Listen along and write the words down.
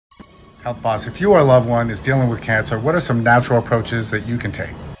Health Boss, if you or a loved one is dealing with cancer, what are some natural approaches that you can take?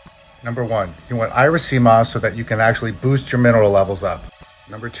 Number one, you want Iris sea moss so that you can actually boost your mineral levels up.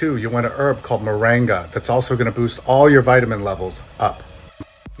 Number two, you want an herb called moringa that's also going to boost all your vitamin levels up.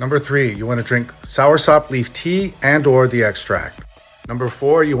 Number three, you want to drink soursop leaf tea and or the extract. Number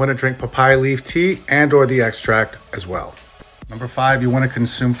four, you want to drink papaya leaf tea and or the extract as well. Number five, you want to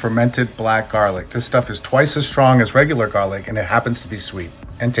consume fermented black garlic. This stuff is twice as strong as regular garlic and it happens to be sweet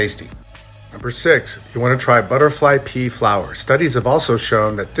and tasty. Number six, you want to try butterfly pea flower. Studies have also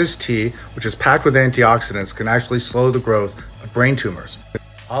shown that this tea, which is packed with antioxidants, can actually slow the growth of brain tumors.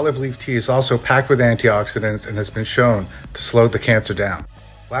 Olive leaf tea is also packed with antioxidants and has been shown to slow the cancer down.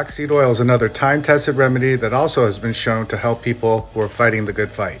 Black seed oil is another time-tested remedy that also has been shown to help people who are fighting the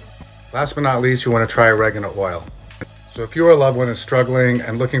good fight. Last but not least, you want to try oregano oil. So if you or a loved one is struggling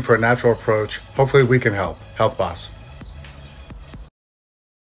and looking for a natural approach, hopefully we can help. Health Boss.